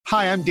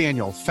Hi, I'm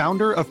Daniel,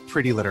 founder of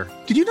Pretty Litter.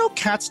 Did you know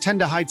cats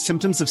tend to hide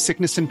symptoms of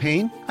sickness and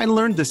pain? I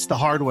learned this the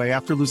hard way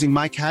after losing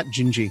my cat,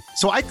 Gingy.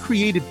 So I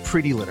created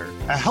Pretty Litter,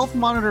 a health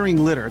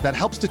monitoring litter that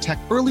helps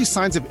detect early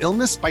signs of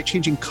illness by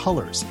changing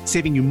colors,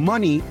 saving you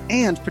money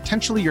and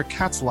potentially your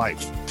cat's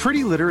life.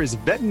 Pretty Litter is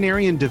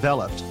veterinarian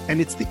developed, and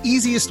it's the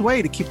easiest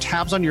way to keep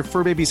tabs on your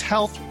fur baby's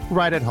health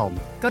right at home.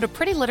 Go to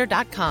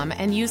prettylitter.com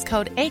and use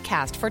code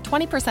ACAST for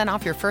 20%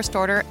 off your first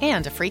order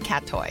and a free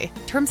cat toy.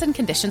 Terms and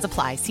conditions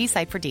apply. See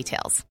site for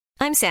details.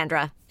 I'm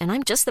Sandra, and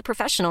I'm just the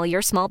professional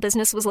your small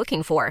business was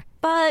looking for.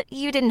 But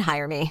you didn't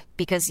hire me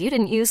because you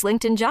didn't use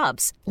LinkedIn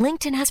Jobs.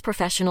 LinkedIn has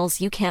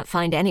professionals you can't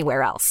find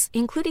anywhere else,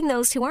 including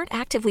those who aren't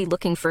actively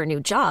looking for a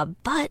new job,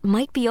 but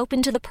might be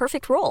open to the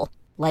perfect role,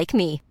 like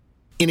me.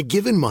 In a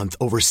given month,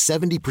 over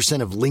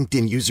 70% of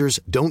LinkedIn users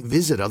don't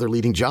visit other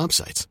leading job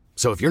sites.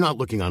 So if you're not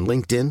looking on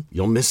LinkedIn,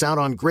 you'll miss out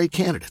on great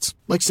candidates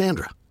like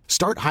Sandra.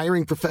 Start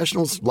hiring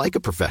professionals like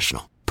a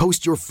professional.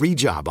 Post your free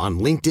job on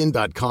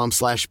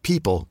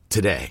linkedin.com/people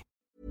today.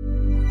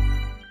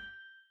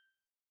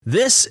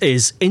 This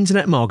is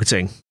Internet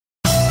Marketing.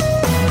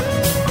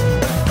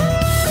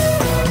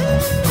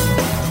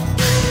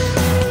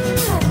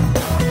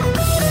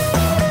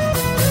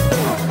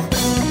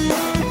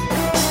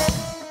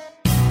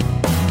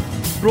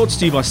 Brought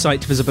to you by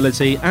Site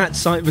Visibility at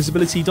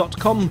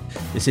sitevisibility.com.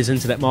 This is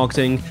Internet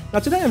Marketing. Now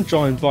today I'm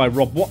joined by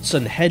Rob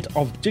Watson, Head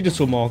of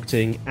Digital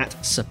Marketing at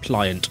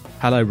Suppliant.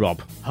 Hello,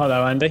 Rob.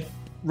 Hello, Andy.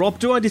 Rob,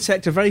 do I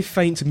detect a very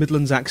faint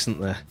Midlands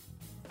accent there?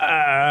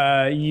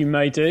 You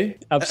may do,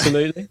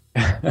 absolutely.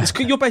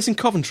 You're based in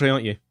Coventry,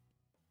 aren't you?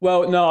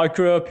 Well, no, I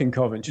grew up in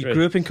Coventry. You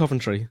grew up in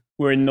Coventry?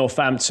 We're in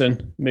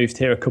Northampton, moved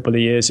here a couple of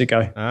years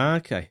ago.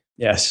 Okay.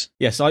 Yes.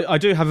 Yes, I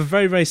do have a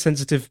very, very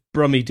sensitive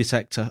Brummie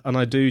detector, and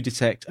I do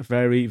detect a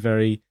very,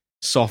 very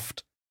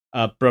soft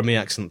Brummie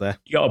accent there.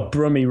 You got a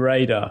Brummie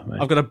radar, mate.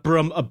 I've got a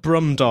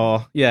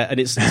Brumdar, yeah, and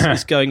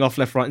it's going off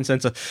left, right, and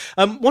centre.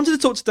 Wanted to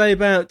talk today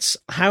about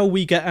how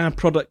we get our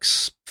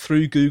products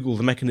through Google,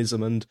 the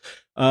mechanism, and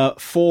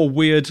 4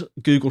 weird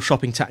Google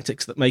shopping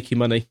tactics that make you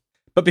money.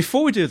 But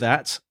before we do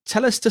that,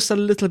 tell us just a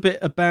little bit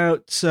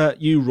about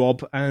you,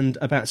 Rob, and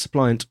about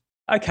Suppliant.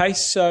 Okay,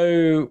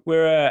 so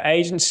we're an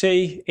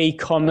agency.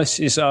 E-commerce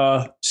is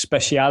our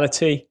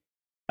speciality.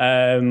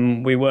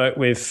 We work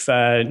with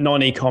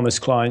non-e-commerce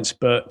clients,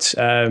 but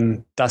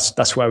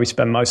that's where we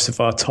spend most of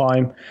our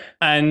time.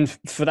 And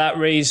for that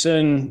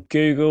reason,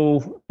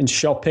 Google and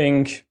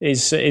shopping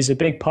is a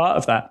big part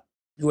of that.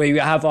 We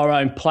have our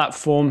own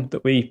platform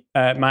that we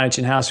manage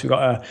in-house. We've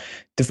got a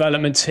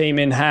development team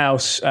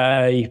in-house,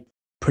 a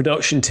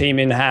production team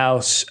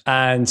in-house,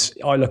 and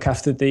I look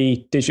after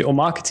the digital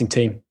marketing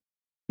team.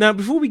 Now,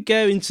 before we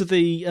go into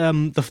the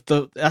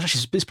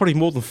actually, it's probably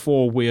more than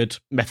 4 weird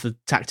method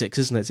tactics,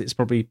 isn't it? It's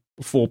probably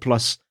 4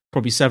 plus,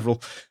 probably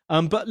several.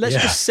 But let's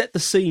just set the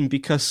scene,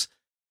 because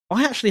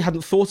I actually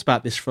hadn't thought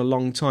about this for a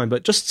long time.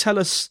 But just tell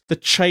us the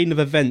chain of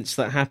events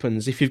that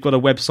happens if you've got a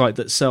website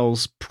that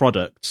sells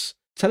products.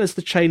 Tell us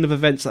the chain of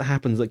events that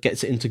happens that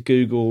gets it into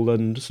Google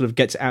and sort of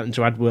gets it out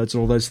into AdWords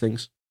and all those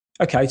things.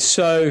 Okay,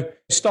 so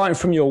starting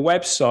from your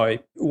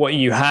website, what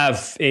you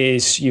have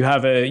is you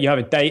have a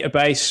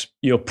database.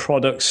 Your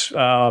products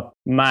are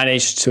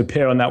managed to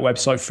appear on that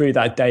website through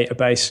that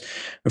database,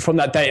 and from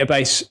that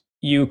database,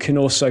 you can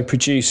also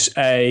produce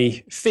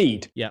a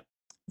feed. Yeah,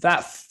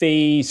 that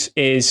feed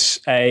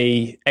is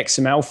a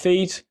XML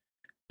feed,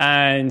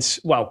 and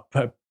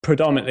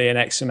predominantly an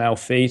XML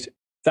feed.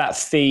 That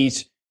feed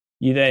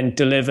you then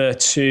deliver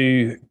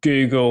to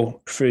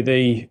Google through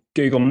the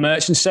Google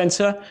Merchant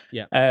Center.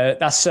 Yeah,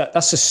 that's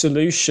a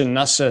solution.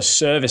 That's a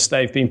service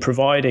they've been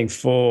providing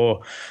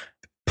for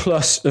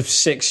plus of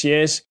 6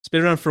 years. It's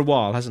been around for a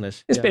while, hasn't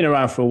it? It's been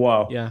around for a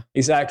while. Yeah,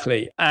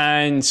 exactly.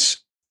 And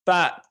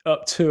that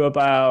up to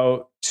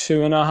about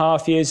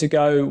 2.5 years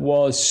ago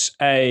was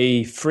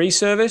a free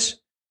service.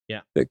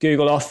 Yeah, that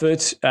Google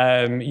offered.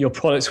 Your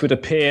products would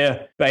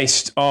appear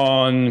based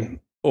on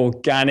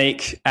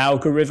organic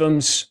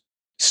algorithms.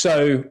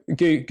 So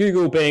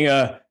Google, being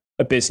a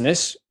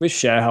business with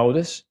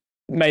shareholders,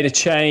 made a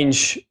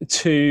change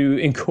to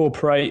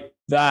incorporate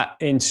that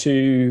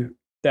into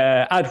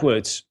their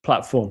AdWords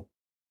platform.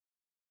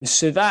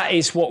 So that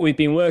is what we've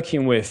been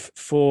working with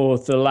for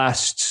the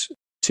last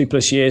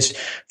 2+ years.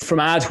 From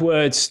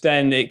AdWords,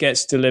 then it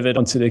gets delivered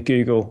onto the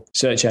Google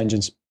search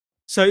engines.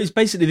 So it's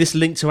basically this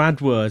link to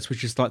AdWords,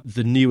 which is like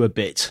the newer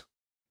bit.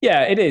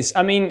 Yeah, it is.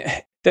 I mean,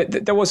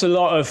 there was a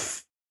lot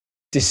of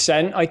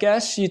dissent, I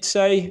guess you'd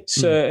say.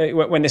 So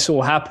when this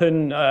all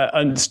happened,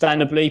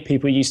 understandably,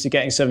 people are used to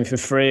getting something for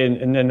free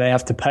and then they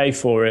have to pay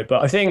for it.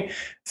 But I think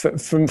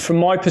from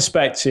my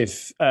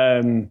perspective,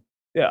 I'm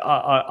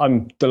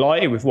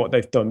delighted with what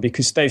they've done,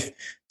 because they've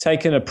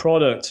taken a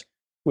product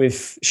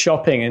with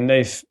shopping and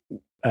they've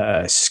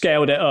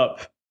scaled it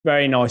up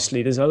very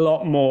nicely. There's a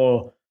lot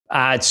more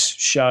ads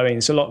showing.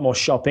 There's a lot more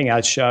shopping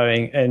ads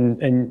showing,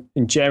 and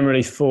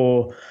generally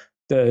for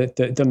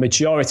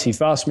the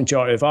vast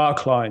majority of our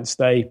clients,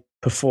 they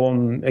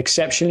perform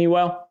exceptionally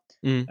well.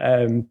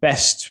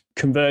 Best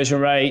conversion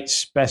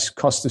rates, best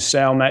cost of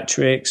sale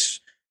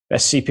metrics,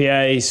 best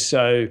CPAs.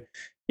 So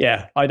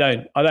yeah, I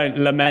don't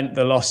lament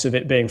the loss of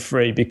it being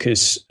free,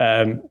 because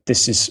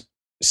this is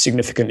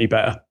significantly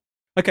better.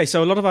 Okay,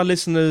 so a lot of our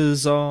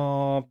listeners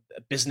are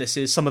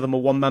businesses. Some of them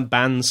are one-man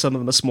bands. Some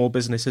of them are small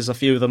businesses. A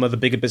few of them are the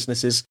bigger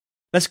businesses.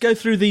 Let's go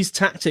through these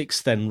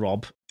tactics then,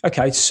 Rob.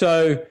 Okay,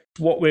 so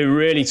what we're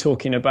really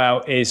talking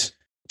about is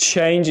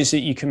changes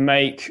that you can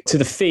make to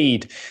the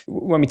feed.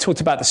 When we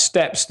talked about the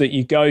steps that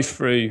you go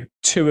through,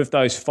 2 of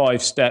those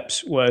 5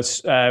 steps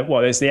was,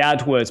 there's the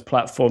AdWords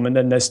platform, and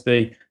then there's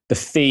the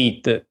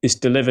feed that is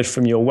delivered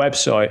from your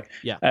website.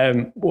 Yeah.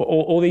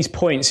 All these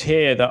points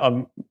here that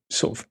I'm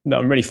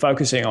really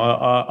focusing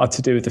on are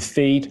to do with the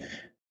feed.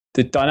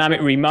 The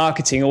dynamic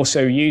remarketing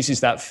also uses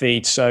that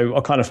feed. So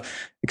I'll kind of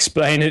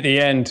explain at the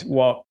end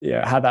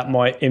how that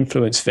might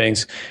influence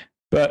things.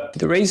 But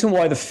the reason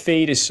why the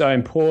feed is so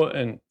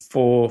important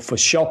for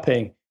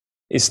shopping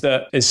is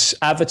that as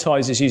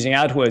advertisers using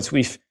AdWords,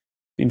 we've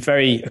been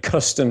very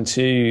accustomed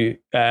to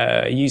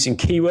using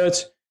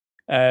keywords,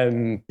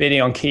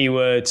 bidding on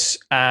keywords,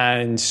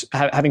 and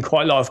having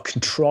quite a lot of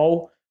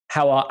control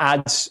how our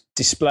ads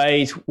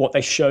displayed, what they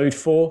showed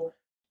for.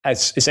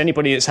 As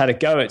anybody that's had a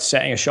go at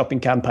setting a shopping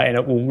campaign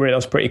up will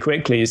realize pretty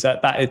quickly, is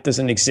that it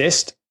doesn't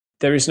exist.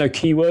 There is no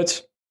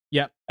keywords.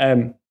 Yeah.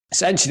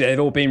 Essentially, they've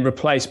all been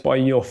replaced by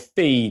your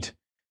feed.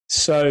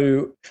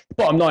 So the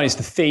bottom line is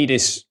the feed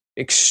is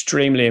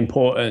extremely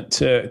important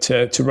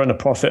to run a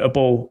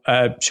profitable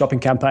shopping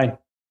campaign.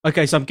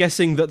 Okay, so I'm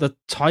guessing that the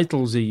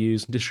titles you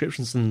use,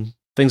 descriptions and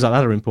things like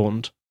that are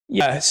important.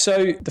 Yeah,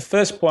 so the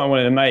first point I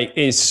wanted to make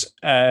is,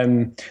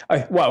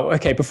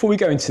 before we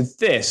go into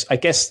this, I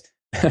guess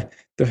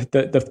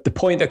the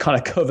point that kind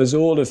of covers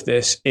all of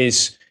this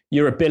is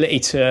your ability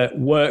to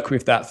work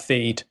with that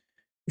feed.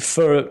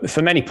 For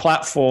many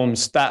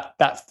platforms,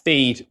 that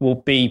feed will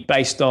be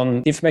based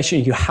on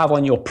information you have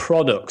on your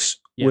products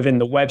within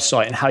the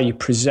website and how you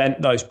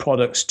present those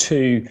products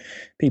to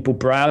people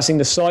browsing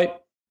the site.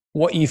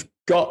 What you've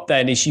got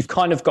then is you've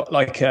kind of got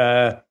like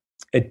a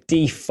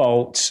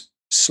default,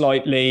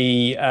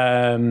 slightly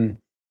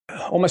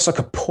almost like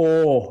a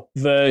poor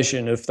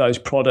version of those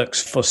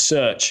products for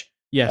search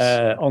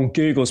on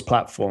Google's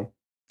platform.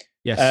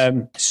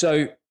 Yes.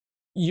 So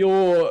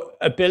your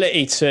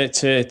ability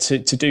to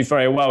do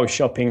very well with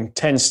shopping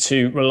tends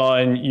to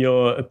rely on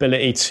your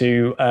ability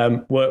to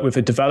work with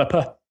a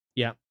developer.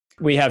 Yeah.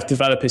 We have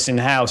developers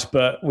in-house,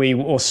 but we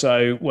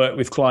also work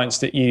with clients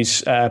that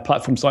use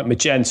platforms like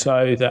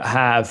Magento that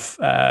have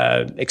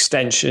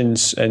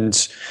extensions and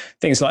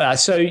things like that.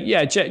 So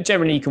yeah,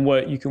 generally you can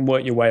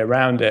work your way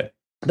around it.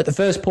 But the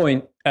first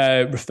point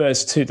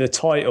refers to the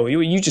title.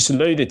 You just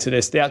alluded to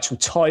this, the actual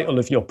title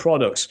of your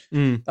products.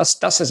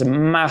 That has a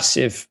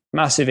massive,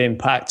 massive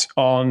impact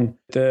on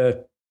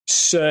the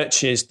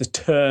searches, the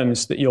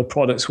terms that your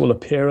products will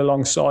appear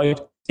alongside.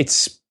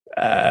 It's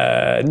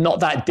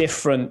not that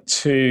different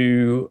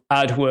to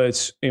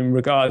AdWords in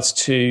regards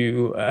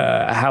to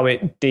how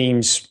it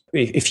deems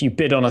if you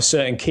bid on a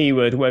certain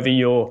keyword, whether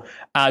your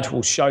ad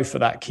will show for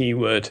that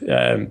keyword.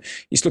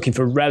 It's looking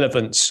for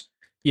relevance.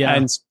 Yeah.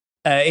 And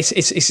it's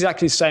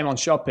exactly the same on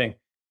shopping.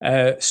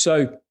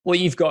 So what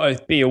you've got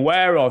to be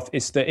aware of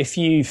is that if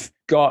you've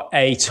got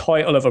a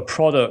title of a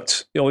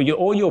product, or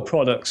all your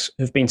products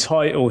have been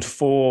titled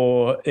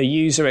for a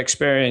user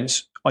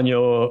experience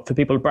for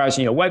people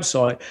browsing your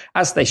website,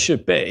 as they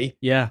should be.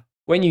 Yeah.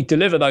 When you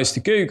deliver those to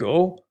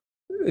Google,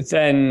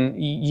 then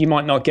you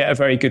might not get a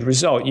very good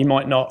result. You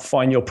might not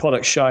find your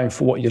product showing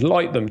for what you'd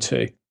like them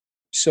to.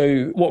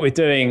 So what we're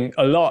doing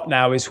a lot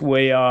now is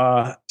we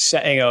are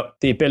setting up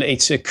the ability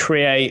to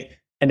create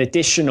an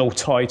additional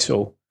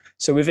title.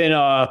 So within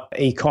our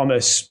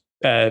e-commerce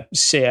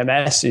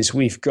CMSs,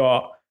 we've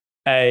got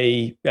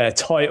a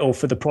title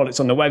for the products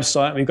on the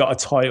website, and we've got a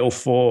title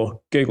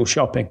for Google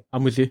Shopping.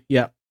 I'm with you.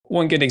 Yeah.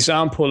 One good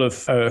example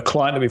of a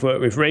client that we've worked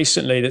with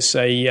recently that's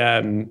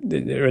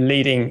they're a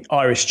leading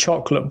Irish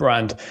chocolate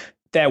brand.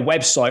 Their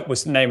website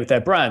was the name of their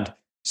brand.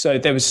 So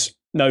there was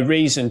no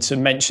reason to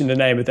mention the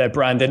name of their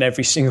brand in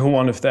every single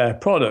one of their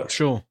products.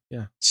 Sure,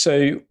 yeah.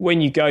 So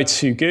when you go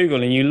to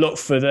Google and you look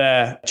for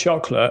their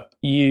chocolate,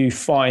 you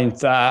find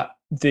that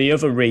the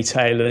other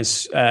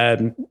retailers,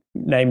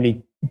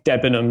 namely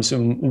Debenhams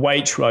and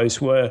Waitrose,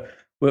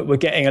 were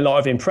getting a lot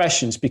of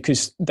impressions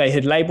because they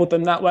had labeled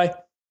them that way.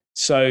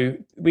 So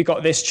we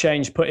got this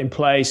change put in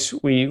place.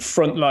 We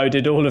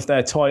front-loaded all of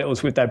their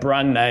titles with their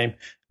brand name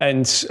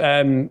and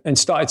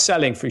started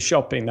selling through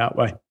shopping that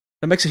way.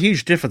 That makes a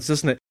huge difference,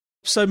 doesn't it?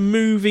 So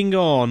moving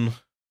on.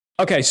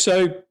 Okay,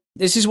 so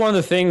this is one of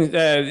the things,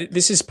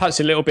 this is perhaps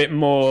a little bit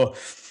more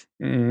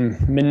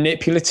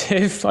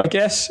manipulative, I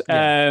guess.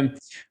 Yeah.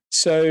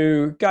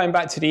 So going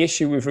back to the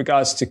issue with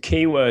regards to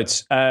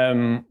keywords,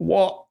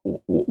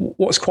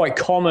 what's quite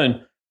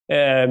common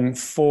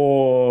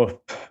for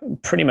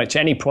pretty much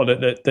any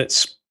product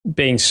that's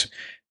being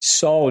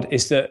sold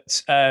is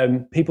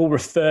that people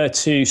refer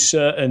to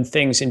certain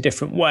things in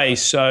different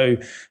ways. So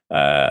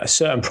a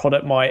certain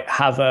product might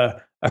have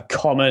a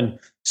common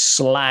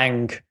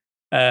slang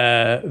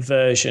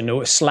version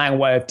or a slang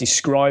way of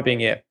describing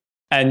it.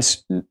 And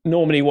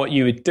normally what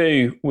you would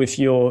do with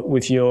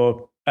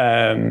your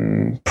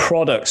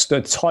products,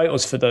 the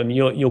titles for them,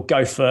 you'll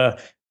go for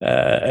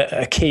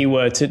a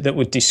keyword that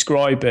would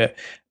describe it.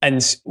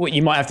 And what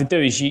you might have to do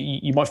is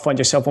you might find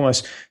yourself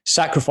almost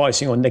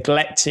sacrificing or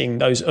neglecting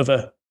those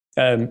other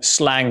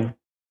slang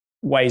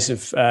ways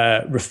of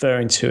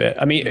referring to it.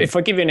 I mean, if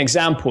I give you an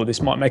example,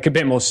 this might make a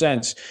bit more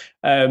sense.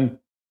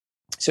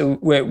 So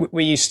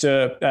we used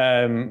to,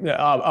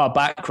 our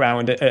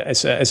background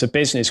as a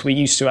business, we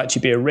used to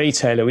actually be a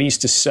retailer. We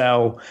used to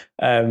sell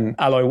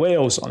alloy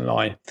wheels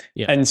online.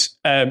 Yeah. And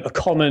a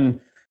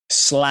common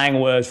slang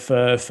word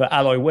for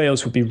alloy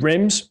wheels would be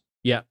rims.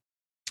 Yeah.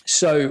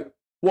 So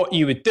what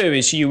you would do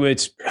is you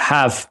would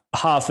have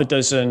half a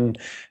dozen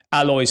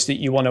alloys that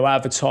you want to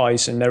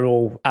advertise, and they're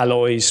all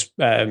alloys,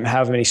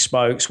 however many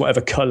spokes,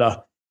 whatever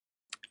color.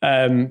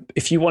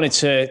 If you wanted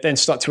to then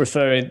start to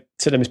refer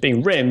to them as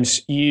being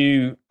rims,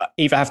 you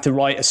either have to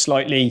write a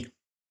slightly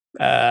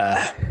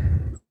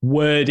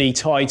wordy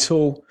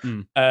title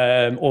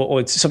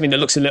or something that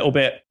looks a little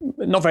bit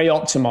not very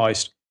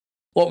optimized.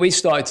 What we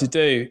started to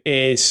do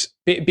is,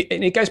 and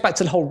it goes back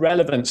to the whole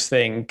relevance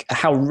thing,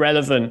 how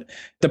relevant,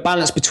 the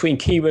balance between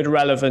keyword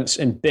relevance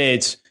and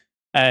bids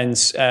and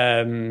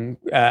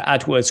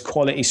AdWords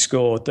quality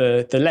score.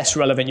 The less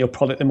relevant your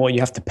product, the more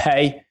you have to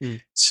pay.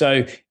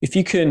 So if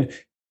you can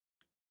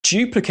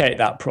duplicate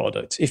that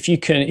product, if you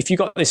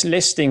got this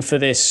listing for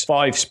this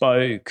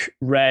 5-spoke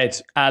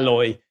red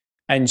alloy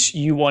and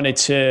you wanted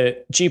to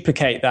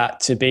duplicate that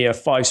to be a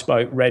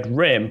 5-spoke red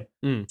rim,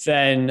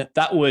 then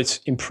that would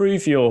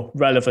improve your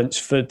relevance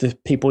for the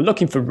people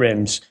looking for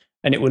rims,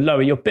 and it will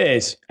lower your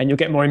bid and you'll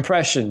get more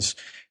impressions.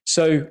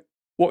 So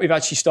what we've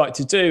actually started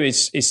to do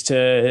is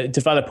to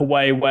develop a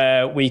way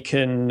where we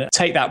can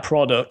take that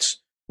product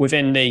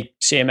within the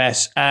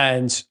CMS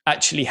and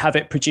actually have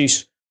it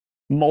produce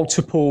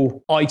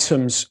multiple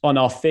items on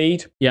our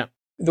feed. Yeah.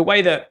 The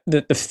way that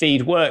the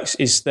feed works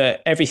is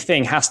that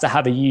everything has to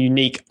have a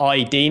unique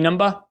ID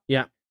number.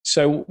 Yeah.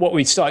 So what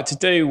we started to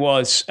do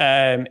was,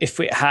 if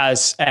it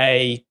has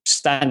a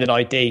standard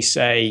ID,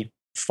 say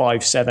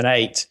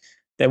 578,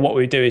 then what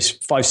we do is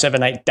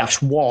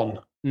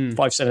 578-1,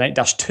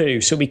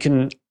 578-2. So we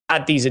can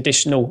add these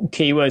additional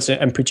keywords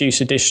and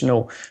produce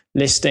additional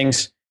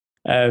listings.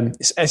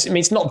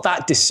 It's not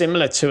that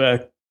dissimilar to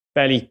a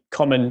fairly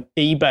common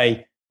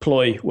eBay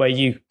ploy where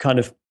you kind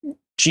of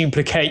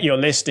duplicate your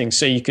listing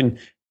so you can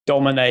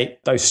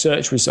dominate those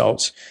search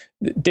results.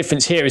 The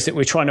difference here is that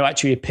we're trying to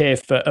actually appear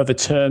for other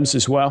terms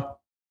as well.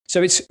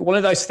 So it's one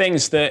of those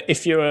things that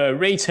if you're a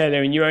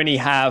retailer and you only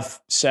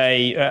have,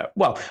 say, a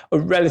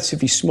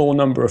relatively small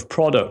number of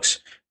products,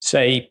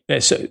 say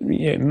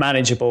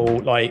manageable,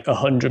 like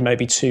 100,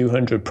 maybe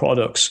 200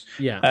 products,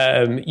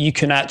 you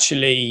can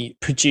actually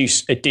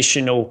produce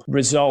additional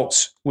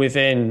results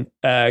within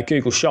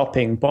Google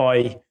Shopping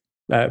by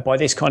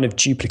this kind of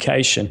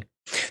duplication.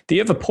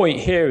 The other point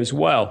here as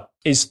well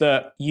is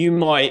that you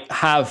might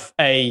have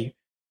a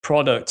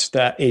product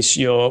that is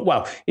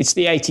it's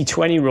the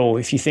 80-20 rule.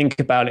 If you think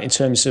about it in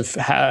terms of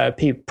how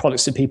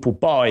products that people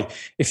buy,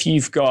 if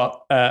you've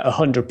got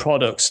 100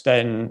 products,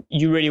 then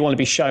you really want to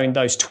be showing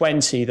those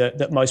 20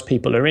 that most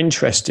people are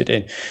interested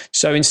in.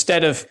 So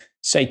instead of,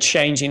 say,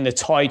 changing the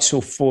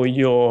title for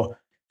your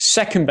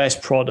second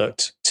best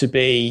product to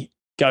be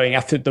going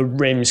after the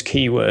rims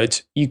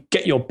keyword, you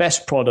get your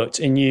best product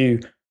and you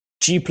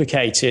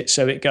duplicate it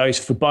so it goes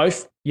for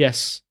both.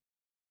 Yes.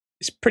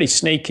 It's pretty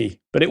sneaky,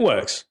 but it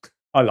works.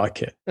 I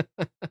like it.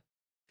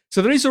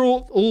 So these are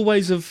all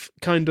ways of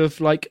kind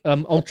of like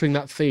altering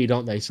that feed,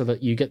 aren't they? So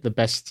that you get the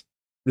best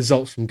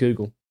results from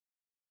Google.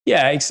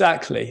 Yeah,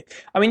 exactly.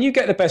 I mean, you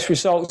get the best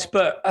results,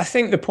 but I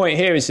think the point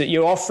here is that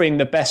you're offering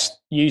the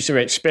best user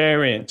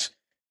experience.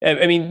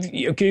 I mean,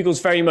 Google's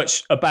very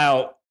much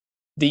about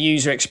the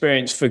user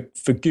experience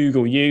for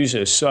Google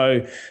users.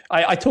 So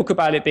I talk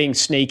about it being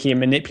sneaky and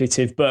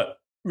manipulative, but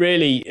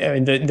really,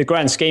 in the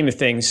grand scheme of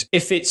things,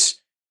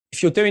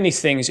 if you're doing these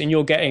things and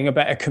you're getting a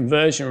better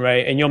conversion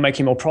rate and you're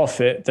making more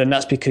profit, then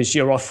that's because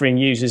you're offering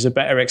users a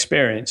better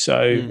experience.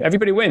 So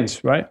everybody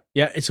wins, right?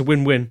 Yeah, it's a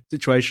win-win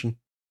situation.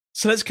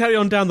 So let's carry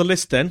on down the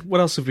list then.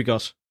 What else have we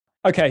got?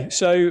 Okay,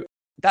 so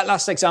that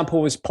last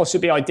example was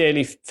possibly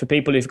ideally for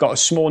people who've got a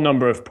small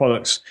number of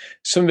products.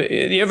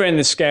 The other end of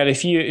the scale,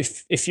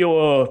 if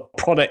your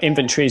product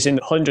inventory is in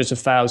hundreds of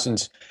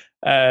thousands,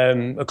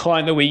 a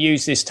client that we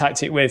use this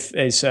tactic with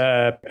is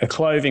a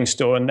clothing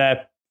store, and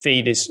their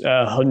feed is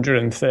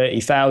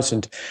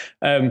 130,000.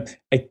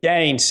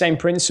 Again, same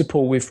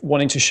principle with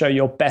wanting to show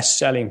your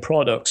best-selling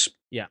products.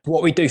 Yeah.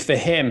 What we do for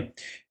him,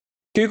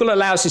 Google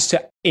allows us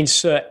to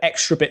insert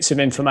extra bits of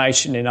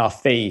information in our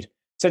feed.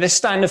 So there's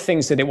standard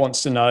things that it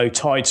wants to know: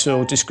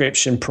 title,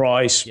 description,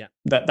 price,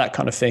 that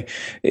kind of thing.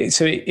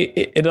 So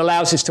it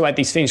allows us to add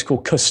these things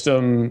called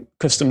custom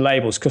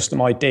labels,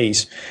 custom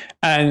IDs.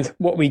 And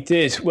what we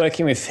did,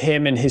 working with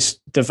him and his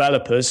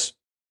developers,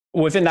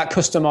 within that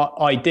custom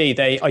ID,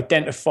 they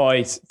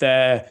identified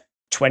their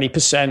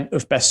 20%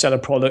 of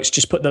bestseller products,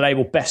 just put the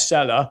label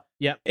bestseller.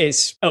 Yeah.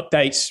 It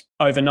updates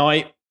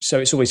overnight, so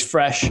it's always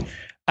fresh.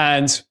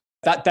 And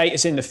that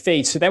data's in the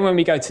feed. So then when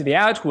we go to the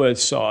AdWords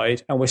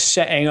side and we're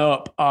setting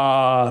up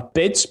our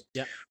bids,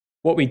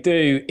 what we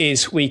do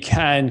is we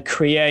can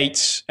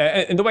create,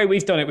 and the way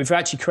we've done it, we've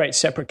actually created a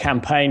separate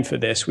campaign for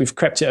this. We've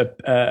created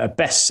a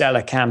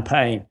bestseller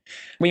campaign.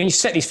 When you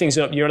set these things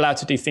up, you're allowed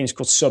to do things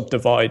called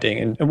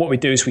subdividing. And what we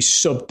do is we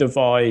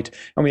subdivide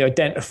and we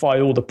identify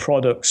all the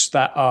products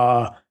that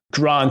are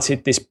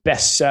granted this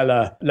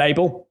bestseller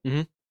label,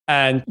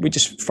 and we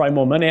just throw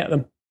more money at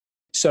them.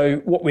 So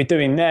what we're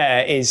doing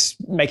there is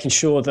making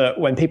sure that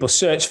when people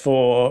search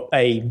for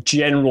a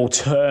general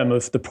term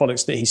of the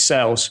products that he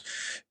sells,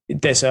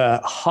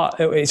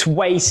 it's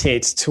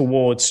weighted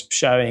towards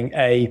showing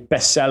a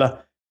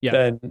bestseller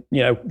than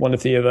one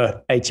of the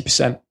other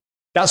 80%.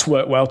 That's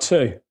worked well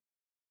too.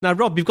 Now,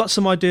 Rob, you've got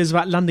some ideas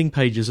about landing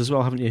pages as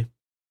well, haven't you?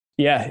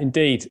 Yeah,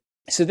 indeed.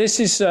 So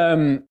this is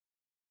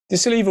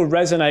this will either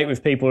resonate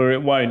with people or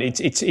it won't.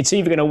 It's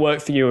either going to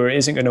work for you or it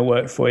isn't going to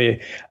work for you.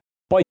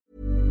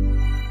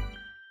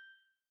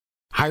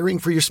 Hiring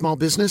for your small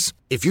business?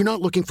 If you're not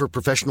looking for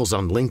professionals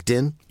on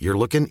LinkedIn, you're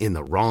looking in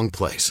the wrong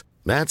place.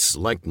 That's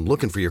like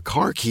looking for your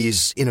car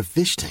keys in a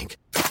fish tank.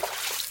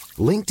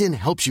 LinkedIn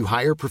helps you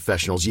hire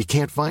professionals you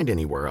can't find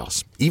anywhere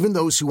else, even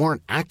those who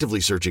aren't actively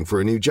searching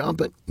for a new job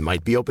but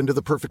might be open to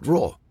the perfect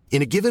role.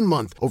 In a given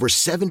month, over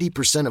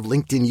 70% of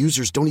LinkedIn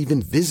users don't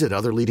even visit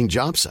other leading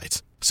job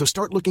sites. So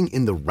start looking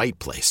in the right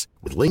place.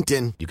 With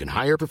LinkedIn, you can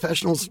hire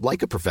professionals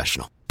like a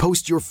professional.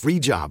 Post your free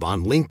job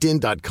on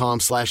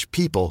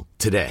linkedin.com/people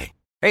today.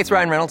 Hey, it's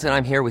Ryan Reynolds, and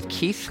I'm here with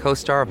Keith,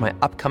 co-star of my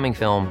upcoming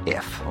film,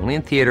 If, only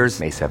in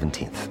theaters May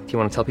 17th. Do you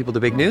want to tell people the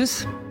big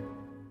news?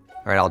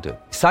 All right, I'll do it.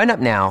 Sign up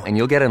now and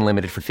you'll get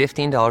unlimited for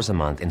 $15 a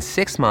month and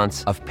 6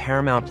 months of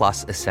Paramount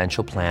Plus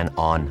Essential Plan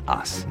on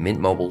us.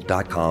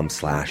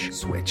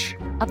 MintMobile.com/switch.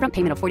 Upfront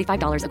payment of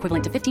 $45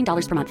 equivalent to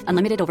 $15 per month.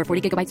 Unlimited over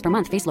 40 gigabytes per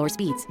month. Face lower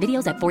speeds.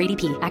 Videos at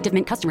 480p. Active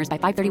Mint customers by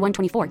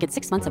 531.24 get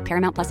 6 months of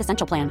Paramount Plus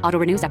Essential Plan. Auto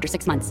renews after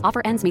 6 months.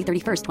 Offer ends May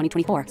 31st,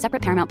 2024.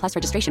 Separate Paramount Plus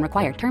registration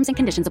required. Terms and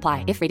conditions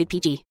apply if rated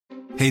PG.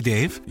 Hey,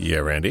 Dave. Yeah,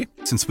 Randy.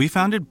 Since we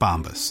founded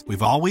Bombas,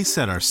 we've always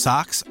said our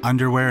socks,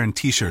 underwear, and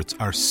T-shirts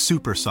are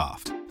super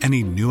soft.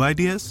 Any new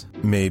ideas?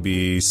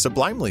 Maybe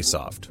sublimely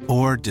soft.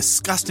 Or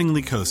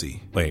disgustingly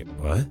cozy. Wait,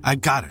 what? I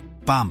got it.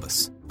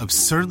 Bombas.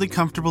 Absurdly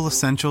comfortable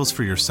essentials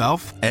for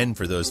yourself and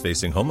for those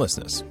facing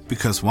homelessness.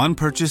 Because one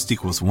purchased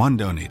equals one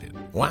donated.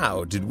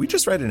 Wow, did we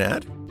just write an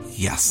ad?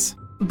 Yes.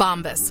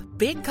 Bombas.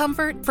 Big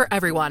comfort for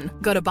everyone.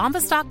 Go to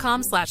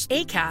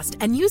bombas.com/ACAST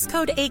and use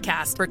code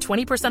ACAST for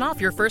 20% off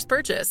your first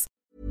purchase.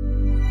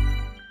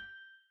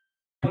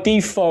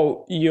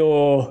 Default,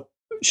 your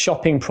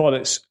shopping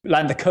products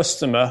land the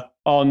customer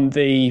on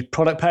the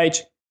product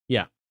page.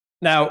 Yeah.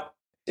 Now,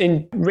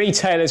 in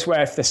retailers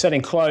where if they're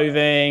selling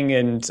clothing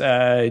and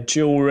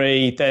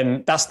jewelry,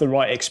 then that's the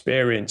right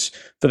experience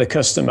for the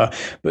customer.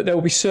 But there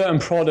will be certain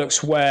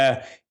products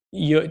where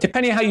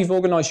depending on how you've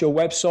organized your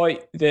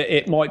website, that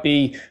it might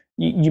be,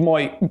 you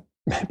might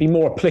be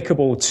more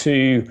applicable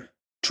to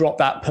drop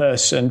that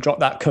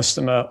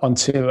customer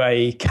onto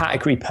a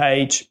category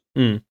page.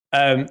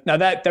 Now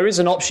there is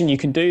an option you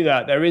can do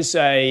that. There is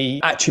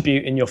a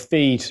attribute in your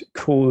feed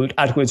called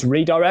AdWords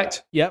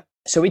Redirect. Yep.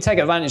 So we take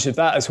advantage of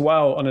that as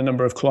well on a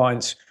number of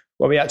clients,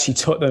 where we actually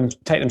take them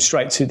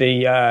straight to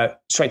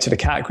the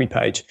category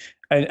page,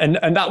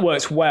 and that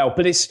works well.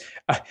 But it's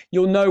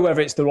you'll know whether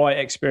it's the right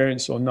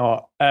experience or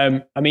not.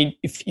 I mean,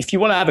 if you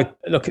want to have a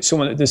look at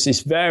someone that does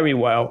this very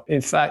well,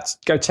 in fact,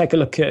 go take a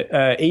look at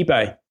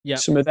eBay. Yep.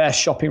 Some of their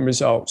shopping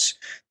results.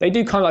 They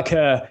do kind of like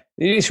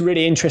this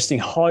really interesting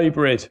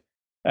hybrid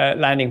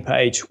landing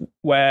page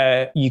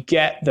where you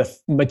get the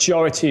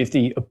majority of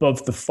the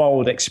above the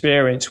fold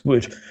experience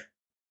would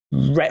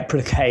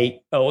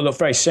replicate or look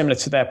very similar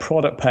to their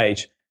product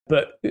page,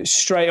 but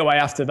straight away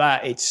after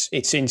that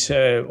it's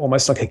into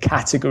almost like a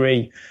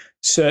category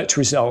search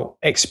result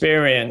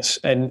experience,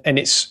 and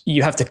it's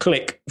you have to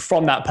click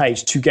from that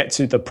page to get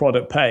to the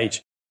product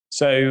page.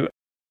 So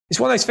it's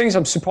one of those things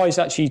I'm surprised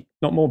actually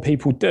not more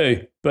people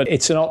do, but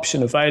it's an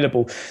option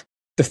available.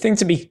 The thing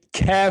to be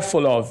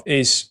careful of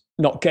is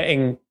not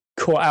getting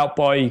caught out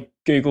by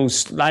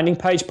Google's landing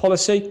page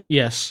policy.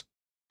 Yes.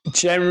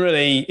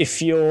 Generally,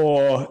 if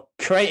you're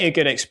creating a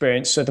good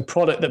experience, so the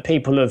product that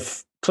people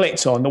have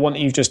clicked on, the one that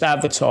you've just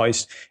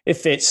advertised,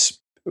 if it's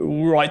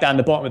right down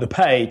the bottom of the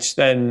page,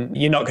 then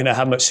you're not going to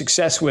have much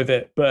success with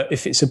it. But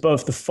if it's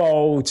above the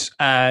fold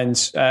and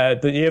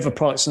the other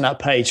products on that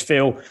page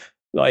feel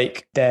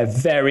like they're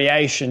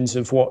variations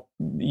of what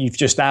you've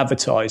just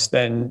advertised,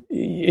 then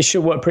it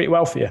should work pretty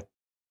well for you.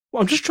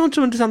 Well, I'm just trying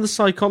to understand the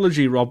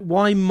psychology, Rob.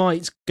 Why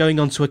might going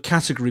onto a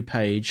category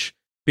page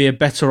be a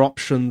better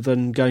option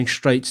than going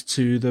straight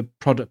to the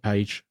product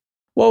page?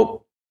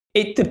 Well,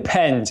 it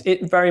depends.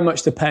 It very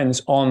much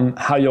depends on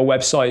how your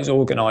website is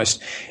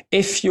organized.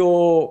 If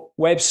your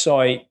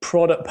website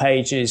product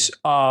pages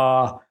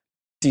are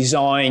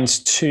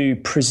designed to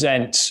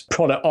present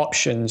product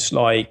options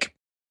like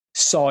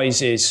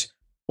sizes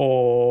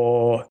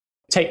or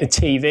take the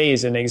TV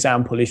as an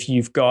example. If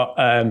you've got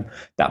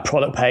that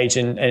product page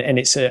and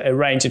it's a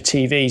range of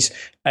TVs,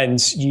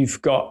 and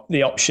you've got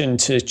the option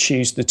to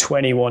choose the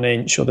 21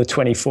 inch or the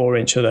 24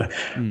 inch or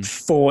the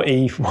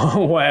 40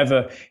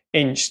 whatever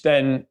inch,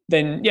 then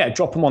yeah,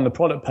 drop them on the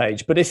product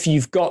page. But if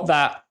you've got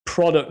that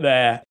product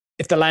there,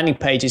 if the landing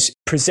page is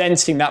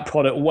presenting that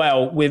product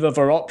well with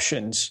other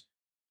options,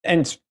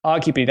 and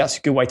arguably that's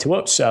a good way to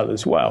upsell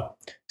as well.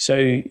 So,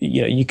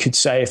 you could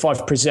say, if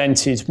I've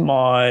presented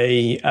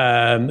my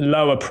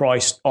lower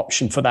priced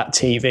option for that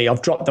TV,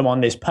 I've dropped them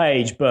on this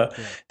page, but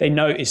they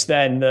notice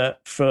then that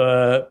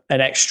for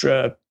an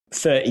extra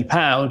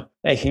 £30,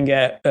 they can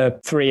get a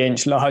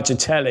 3-inch larger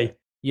telly.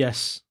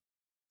 Yes.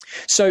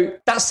 So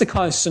that's the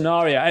kind of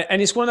scenario.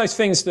 And it's one of those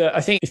things that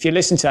I think if you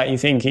listen to that, you're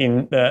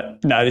thinking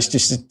that, no, this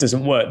just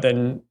doesn't work,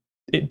 then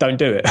don't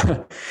do it.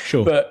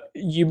 Sure. But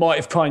you might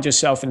have found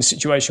yourself in a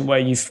situation where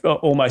you've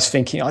almost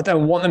thinking, I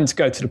don't want them to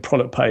go to the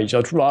product page.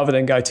 I'd rather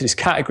than go to this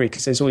category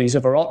because there's all these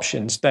other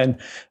options. Then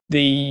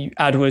the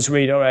AdWords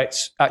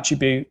redirect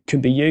attribute can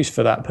be used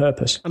for that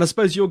purpose. And I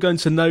suppose you're going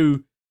to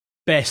know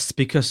best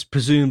because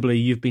presumably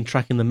you've been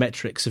tracking the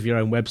metrics of your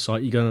own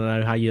website. You're going to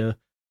know how your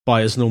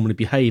buyers normally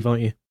behave,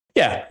 aren't you?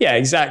 Yeah,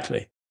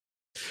 exactly.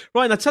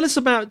 Right, now tell us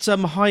about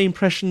high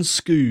impression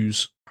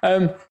SKUs.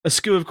 A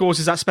SKU, of course,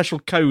 is that special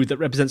code that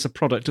represents a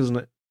product, isn't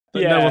it?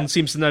 But no one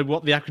seems to know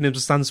what the acronym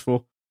stands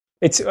for.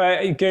 It's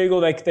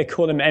Google, they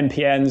call them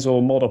MPNs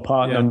or model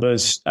part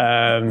numbers.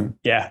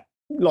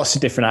 Lots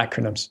of different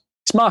acronyms.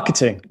 It's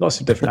marketing, lots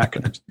of different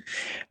acronyms.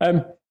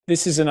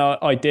 This is an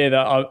idea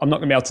that I'm not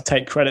going to be able to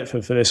take credit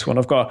for this one.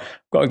 I've got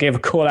to give a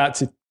call out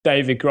to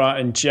David, Grant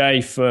and Jay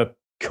for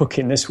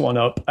cooking this one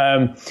up.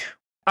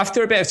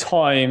 After a bit of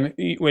time,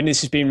 when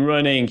this has been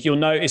running, you'll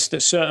notice that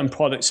certain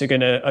products are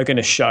going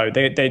to show.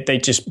 They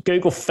just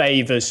Google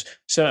favors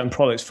certain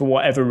products for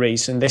whatever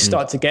reason. They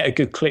start to get a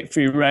good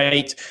click-through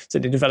rate, so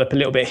they develop a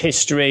little bit of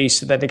history,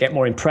 so that they get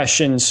more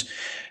impressions.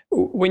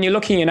 When you're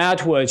looking in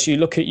AdWords, you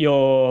look at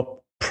your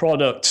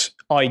product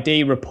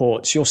ID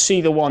reports. You'll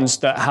see the ones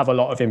that have a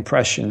lot of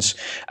impressions,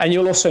 and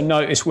you'll also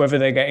notice whether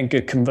they're getting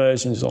good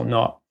conversions or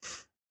not.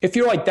 If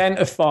you're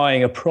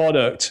identifying a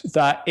product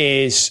that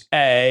is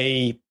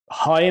a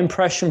high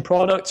impression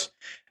product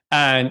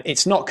and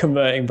it's not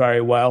converting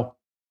very well,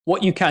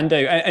 what you can do,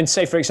 and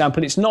say, for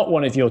example, it's not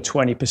one of your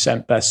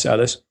 20%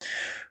 bestsellers,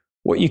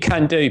 what you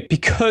can do,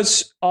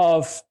 because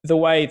of the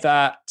way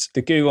that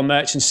the Google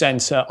Merchant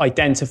Center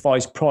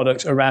identifies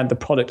products around the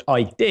product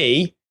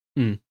ID,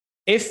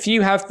 if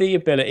you have the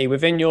ability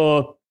within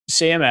your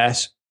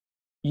CMS,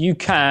 you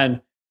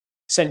can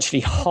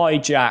essentially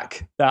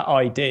hijack that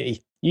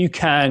ID. You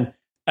can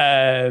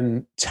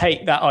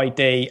take that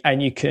ID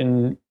and you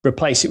can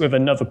replace it with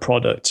another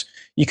product.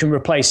 You can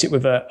replace it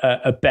with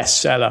a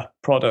bestseller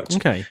product.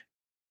 Okay.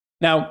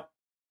 Now,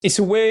 it's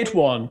a weird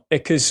one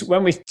because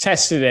when we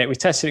tested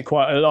it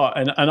quite a lot,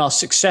 and our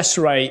success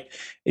rate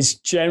is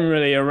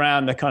generally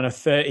around the kind of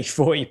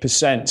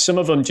 30-40%. Some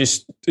of them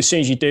just, as soon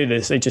as you do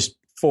this, they just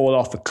fall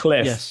off a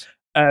cliff. Yes.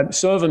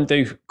 Some of them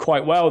do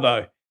quite well,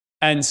 though.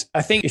 And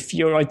I think if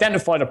you're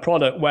identified a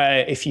product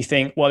where if you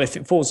think, well, if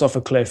it falls off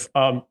a cliff,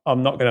 I'm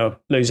not going to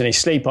lose any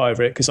sleep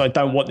over it because I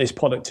don't want this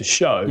product to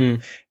show.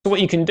 So what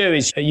you can do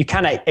is you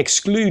can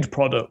exclude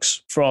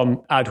products from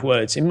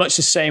AdWords in much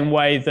the same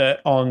way that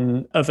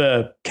on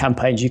other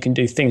campaigns you can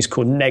do things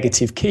called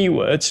negative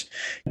keywords.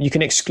 You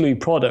can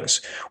exclude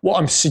products. What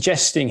I'm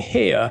suggesting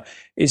here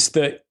is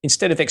that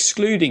instead of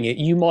excluding it,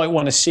 you might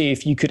want to see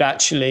if you could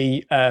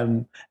actually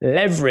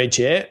leverage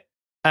it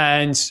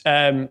and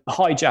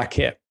hijack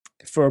it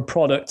for a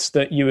product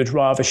that you would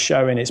rather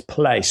show in its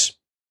place.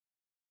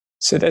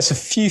 So there's a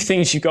few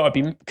things you've got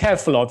to be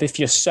careful of. If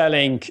you're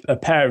selling a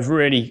pair of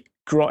really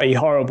grotty,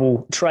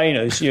 horrible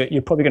trainers,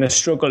 you're probably going to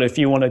struggle if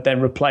you want to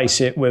then replace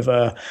it with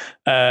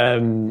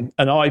an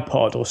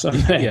iPod or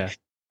something.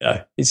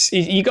 Yeah.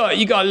 You got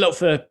to look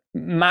for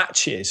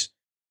matches.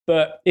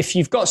 But if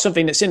you've got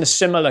something that's in a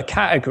similar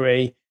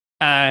category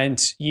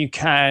and you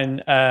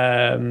can,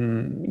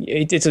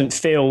 it doesn't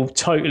feel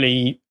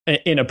totally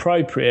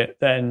inappropriate,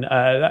 then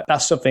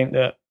that's something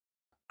that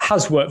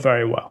has worked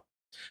very well.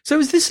 So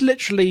is this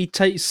literally,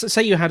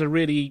 say you had a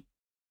really,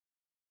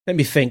 let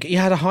me think, you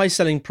had a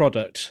high-selling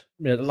product,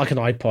 like an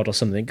iPod or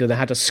something, and they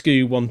had a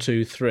SKU 1,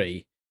 2,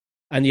 3,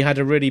 and you had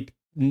a really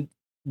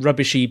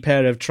rubbishy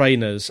pair of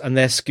trainers, and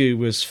their SKU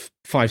was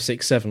 5,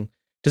 6, 7.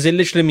 Does it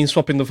literally mean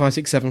swapping the 5,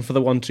 6, 7 for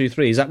the 1, 2,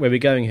 3? Is that where we're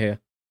going here?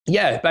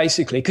 Yeah,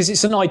 basically, because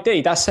it's an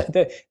ID. That's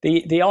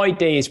the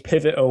ID is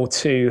pivotal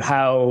to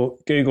how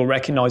Google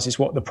recognizes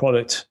what the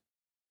product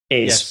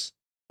is. Yes.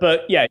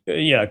 But yeah,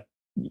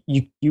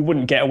 you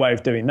wouldn't get away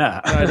with doing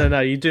that. No.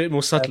 You do it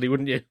more subtly,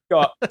 wouldn't you?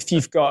 If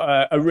you've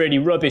got a really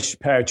rubbish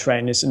pair of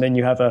trainers and then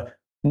you have a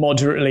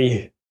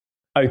moderately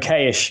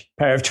okayish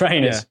pair of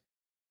trainers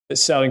that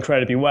sell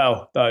incredibly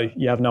well, though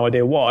you have no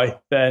idea why,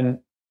 then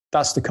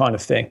that's the kind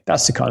of thing.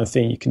 That's the kind of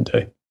thing you can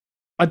do.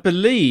 I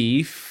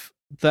believe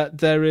that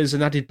there is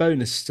an added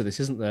bonus to this,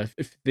 isn't there?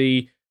 If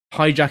the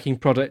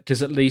hijacking product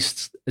is at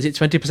least, is it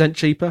 20%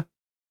 cheaper?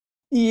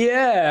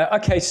 Yeah.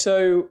 Okay.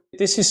 So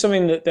this is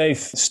something that they've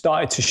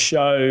started to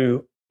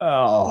show.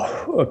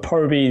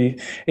 Probably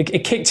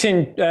it kicked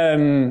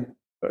in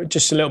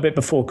just a little bit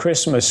before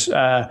Christmas,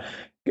 but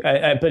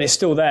it's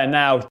still there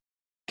now.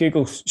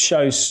 Google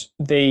shows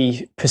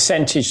the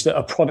percentage that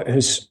a product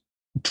has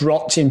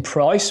dropped in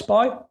price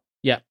by.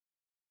 Yeah.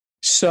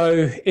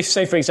 So if,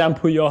 say, for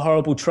example, your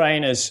horrible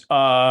trainers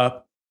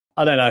are,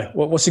 I don't know,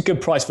 what's a good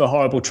price for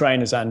horrible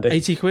trainers, Andy?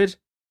 80 quid.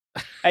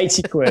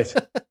 80 quid.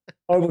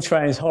 Horrible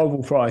trainers,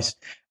 horrible price.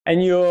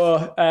 And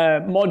your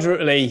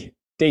moderately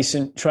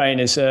decent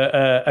trainers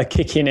are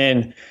kicking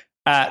in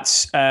at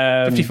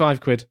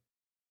 55 quid.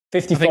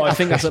 55. I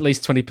think that's at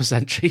least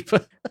 20%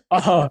 cheaper.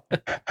 I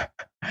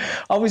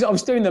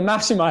was doing the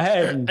maths in my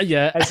head and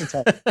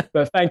hesitate,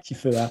 but thank you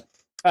for that.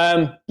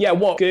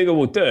 What Google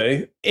will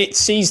do, it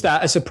sees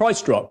that as a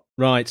price drop.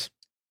 Right.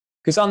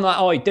 Because on that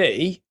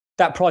ID,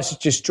 that price has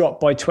just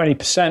dropped by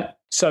 20%,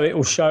 so it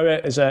will show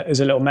it as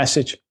a little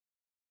message.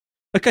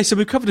 Okay, so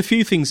we've covered a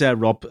few things there,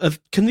 Rob.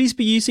 Can these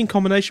be used in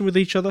combination with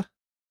each other?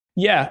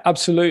 Yeah,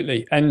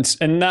 absolutely. And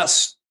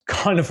that's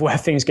kind of where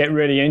things get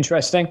really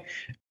interesting.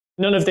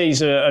 None of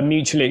these are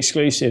mutually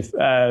exclusive.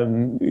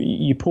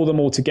 You pull them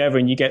all together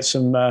and you get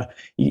some.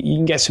 You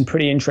can get some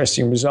pretty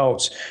interesting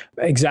results.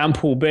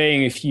 Example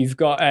being, if you've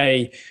got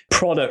a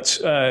product,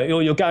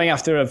 you're going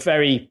after a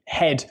very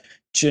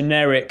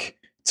generic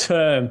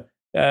term.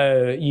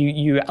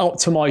 You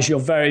optimize your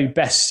very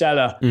best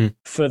seller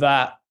for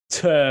that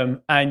term,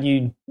 and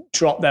you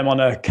drop them on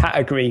a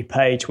category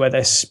page where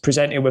they're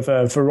presented with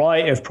a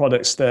variety of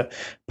products that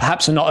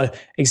perhaps are not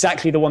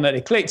exactly the one that they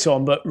clicked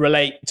on, but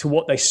relate to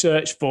what they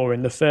searched for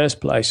in the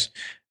first place.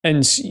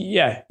 And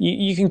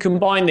you can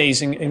combine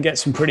these and get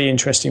some pretty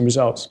interesting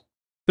results.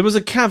 There was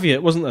a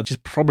caveat, wasn't there? Which is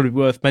probably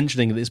worth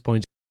mentioning at this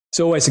point. It's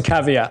always a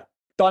caveat.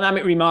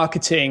 Dynamic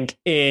remarketing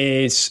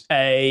is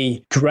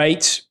a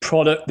great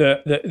product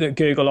that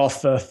Google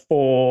offer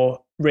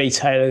for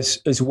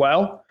retailers as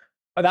well.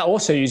 That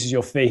also uses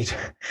your feed.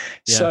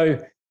 Yeah.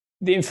 So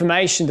the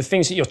information, the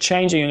things that you're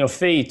changing in your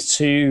feed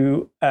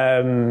to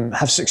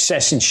have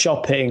success in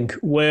shopping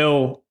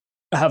will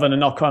have a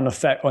knock-on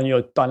effect on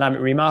your dynamic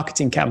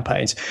remarketing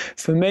campaigns.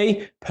 For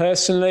me,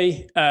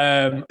 personally,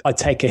 I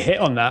take a hit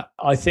on that.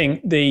 I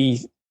think the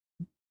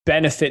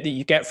benefit that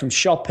you get from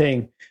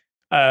shopping,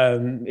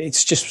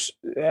 it's just,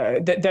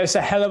 there's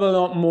a hell of a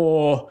lot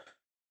more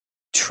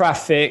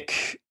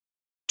traffic,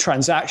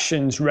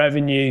 transactions,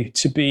 revenue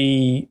to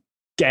be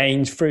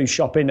gained through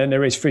shopping than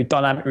there is through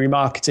dynamic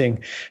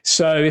remarketing.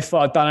 So if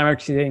our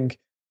dynamic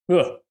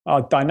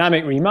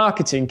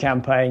remarketing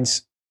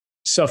campaigns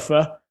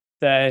suffer,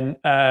 then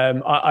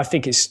I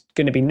think it's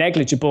going to be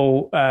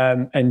negligible,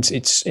 and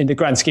it's, in the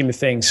grand scheme of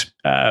things,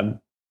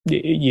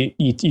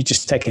 you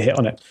just take a hit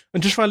on it.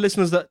 And just for our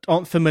listeners that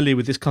aren't familiar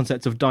with this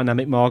concept of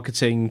dynamic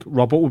marketing,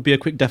 Rob, what would be a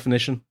quick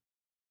definition?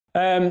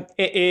 It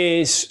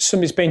is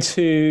somebody's been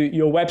to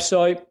your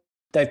website,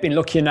 they've been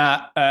looking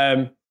at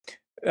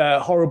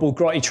horrible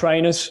grotty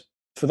trainers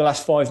for the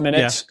last 5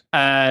 minutes,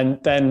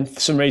 and then for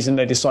some reason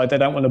they decide they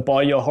don't want to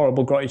buy your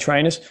horrible grotty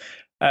trainers.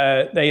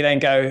 They then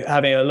go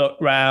having a look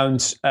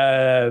round,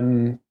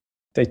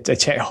 they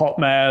check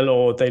Hotmail,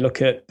 or they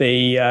look at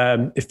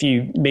a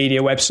few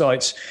media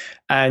websites,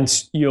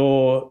 and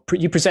you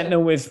present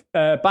them with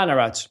banner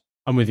ads.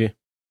 I'm with you.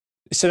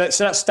 So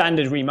that's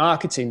standard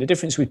remarketing. The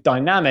difference with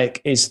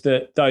dynamic is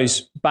that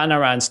those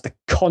banner ads, the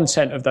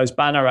content of those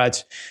banner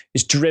ads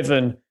is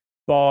driven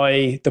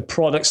by the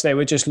products they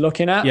were just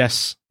looking at.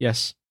 Yes.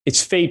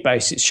 It's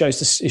feed-based. It shows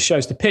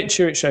the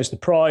picture, it shows the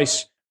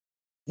price.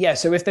 Yeah,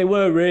 so if they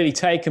were really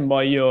taken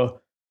by your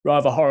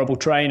rather horrible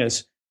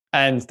trainers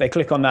and they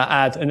click on that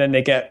ad and then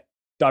they get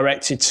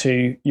directed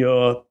to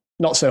your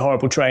not so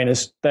horrible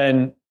trainers,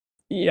 then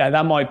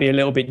that might be a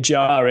little bit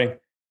jarring.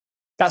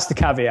 That's the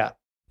caveat.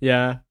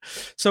 Yeah.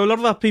 So a lot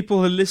of our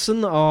people who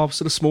listen are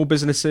sort of small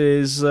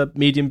businesses,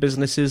 medium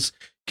businesses.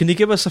 Can you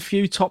give us a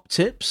few top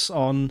tips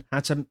on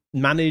how to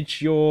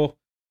manage your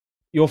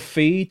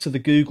feed to the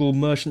Google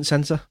Merchant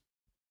Center?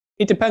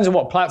 It depends on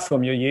what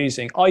platform you're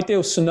using.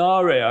 Ideal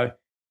scenario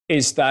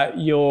is that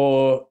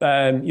you're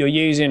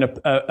using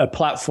a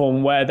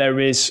platform where there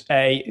is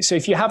so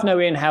if you have no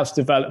in-house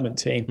development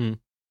team,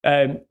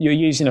 you're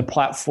using a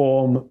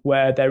platform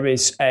where there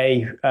is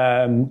a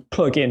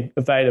plugin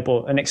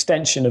available, an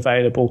extension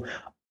available.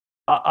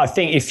 I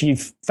think if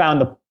you've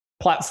found a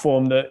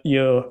platform that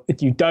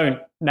you don't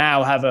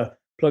now have a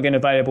plugin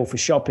available for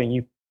shopping,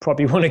 you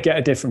probably want to get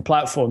a different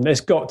platform.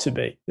 There's got to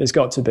be.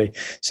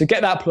 So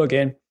get that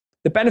plugin.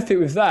 The benefit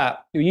with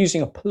that, you're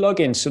using a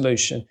plugin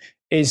solution,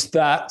 is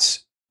that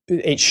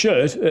it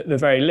should, at the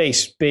very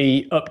least,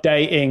 be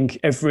updating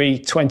every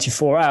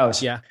 24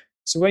 hours. Yeah.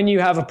 So when you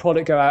have a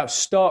product go out of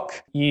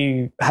stock,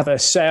 you have a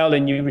sale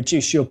and you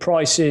reduce your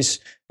prices,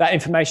 that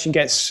information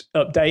gets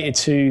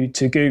updated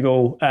to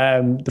Google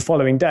the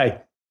following day.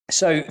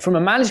 So from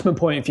a management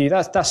point of view,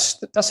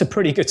 that's a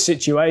pretty good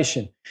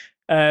situation.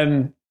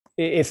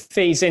 It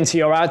feeds into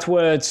your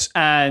AdWords,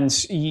 and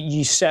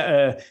you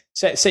set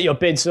set your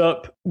bids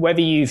up.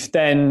 Whether you've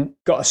then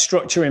got a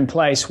structure in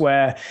place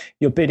where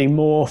you're bidding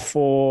more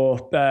for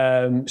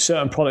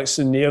certain products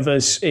than the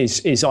others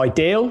is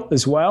ideal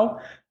as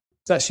well.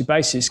 That's your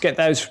basis. Get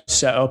those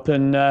set up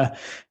and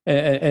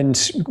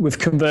with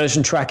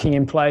conversion tracking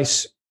in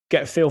place,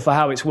 get a feel for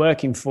how it's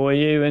working for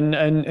you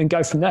and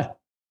go from there.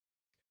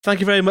 Thank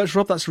you very much,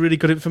 Rob. That's really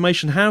good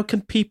information. How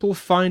can people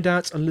find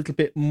out a little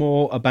bit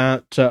more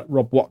about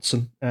Rob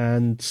Watson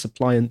and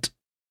Suppliant?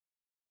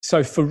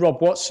 So for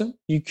Rob Watson,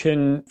 you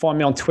can find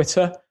me on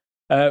Twitter,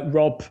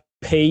 Rob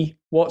P.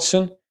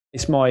 Watson.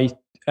 It's my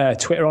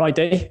Twitter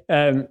ID.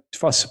 As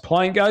far as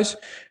Suppliant goes,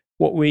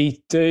 what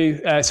we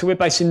do, so we're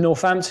based in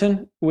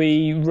Northampton.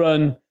 We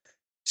run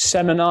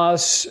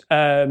seminars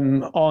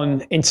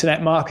on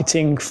internet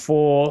marketing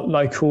for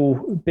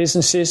local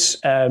businesses.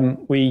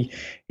 We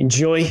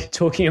enjoy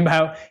talking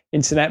about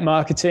internet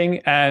marketing,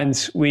 and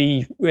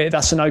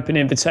that's an open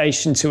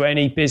invitation to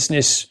any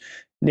business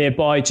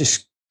nearby.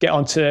 Just get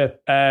onto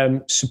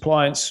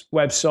Suppliant's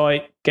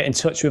website, get in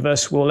touch with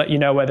us. We'll let you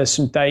know where there's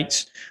some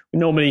dates. We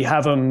normally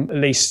have them at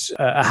least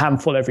a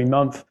handful every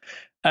month.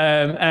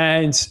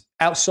 And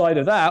outside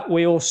of that,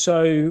 we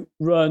also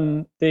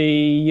run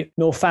the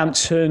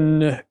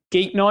Northampton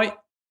Geek Night,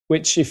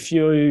 which if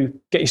you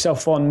get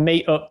yourself on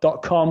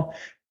meetup.com,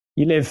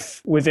 you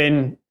live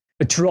within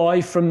a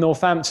drive from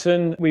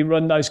Northampton. We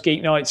run those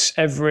Geek Nights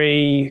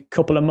every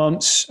couple of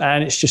months,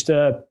 and it's just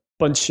a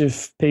bunch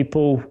of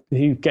people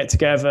who get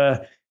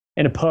together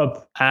in a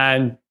pub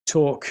and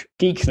talk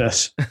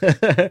geekness.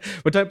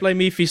 Well, don't blame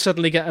me if you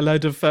suddenly get a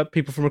load of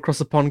people from across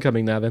the pond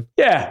coming now then.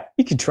 Yeah,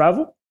 you can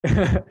travel.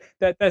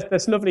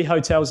 There's lovely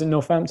hotels in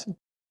Northampton.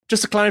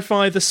 Just to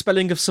clarify, the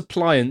spelling of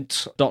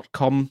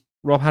suppliant.com,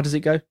 Rob, how does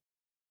it go?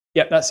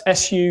 Yeah, that's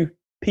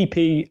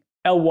SUPPLYANT.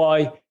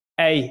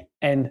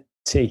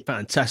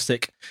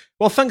 Fantastic.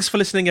 Well, thanks for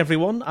listening,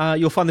 everyone.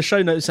 You'll find the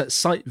show notes at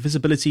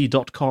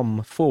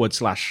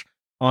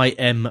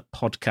sitevisibility.com/IM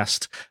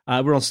podcast.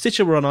 We're on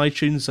Stitcher, we're on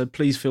iTunes, so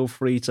please feel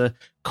free to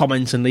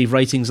comment and leave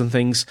ratings and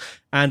things.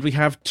 And we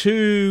have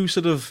two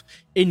sort of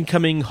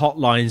incoming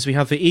hotlines. We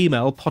have the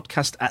email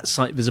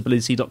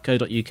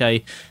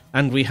podcast@sitevisibility.co.uk,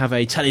 and we have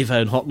a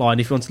telephone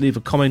hotline if you want to leave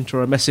a comment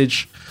or a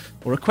message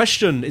or a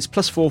question. It's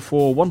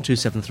 +44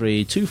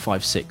 1273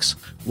 256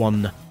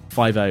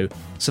 150.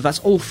 So that's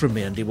all from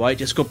me, Andy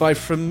White. It's goodbye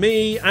from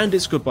me, and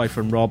it's goodbye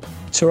from Rob.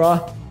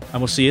 Ta-ra.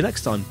 And we'll see you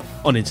next time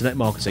on Internet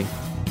Marketing.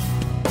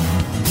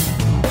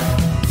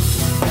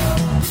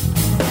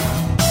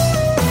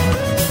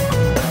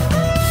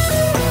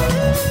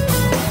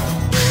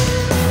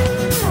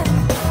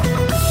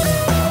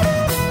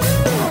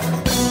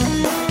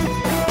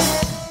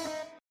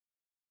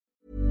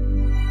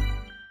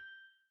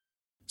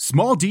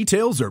 Small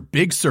details are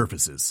big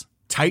surfaces.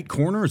 Tight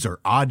corners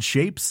are odd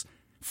shapes.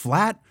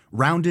 Flat,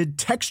 rounded,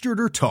 textured,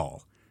 or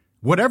tall.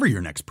 Whatever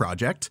your next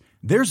project,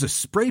 there's a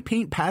spray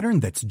paint pattern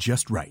that's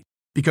just right.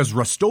 Because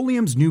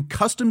Rust-Oleum's new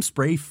Custom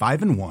Spray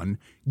 5-in-1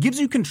 gives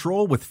you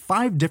control with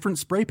 5 different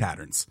spray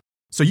patterns.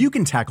 So you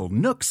can tackle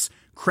nooks,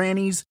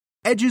 crannies,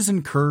 edges,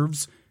 and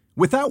curves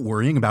without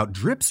worrying about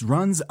drips,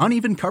 runs,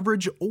 uneven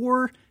coverage,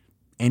 or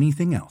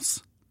anything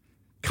else.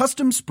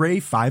 Custom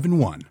Spray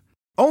 5-in-1.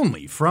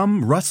 Only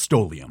from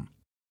Rust-Oleum.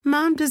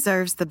 Mom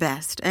deserves the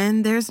best,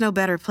 and there's no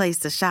better place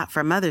to shop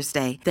for Mother's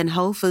Day than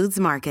Whole Foods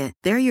Market.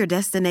 They're your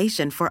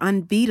destination for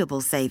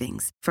unbeatable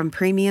savings, from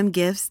premium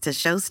gifts to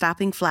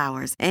show-stopping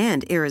flowers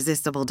and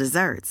irresistible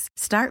desserts.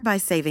 Start by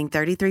saving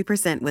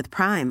 33% with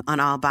Prime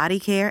on all body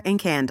care and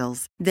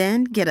candles.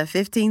 Then get a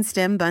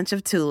 15-stem bunch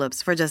of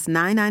tulips for just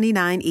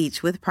 $9.99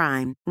 each with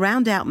Prime.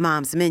 Round out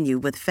Mom's menu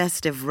with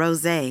festive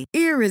rosé,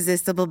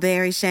 irresistible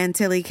berry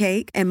chantilly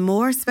cake, and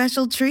more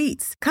special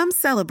treats. Come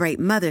celebrate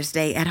Mother's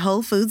Day at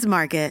Whole Foods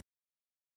Market.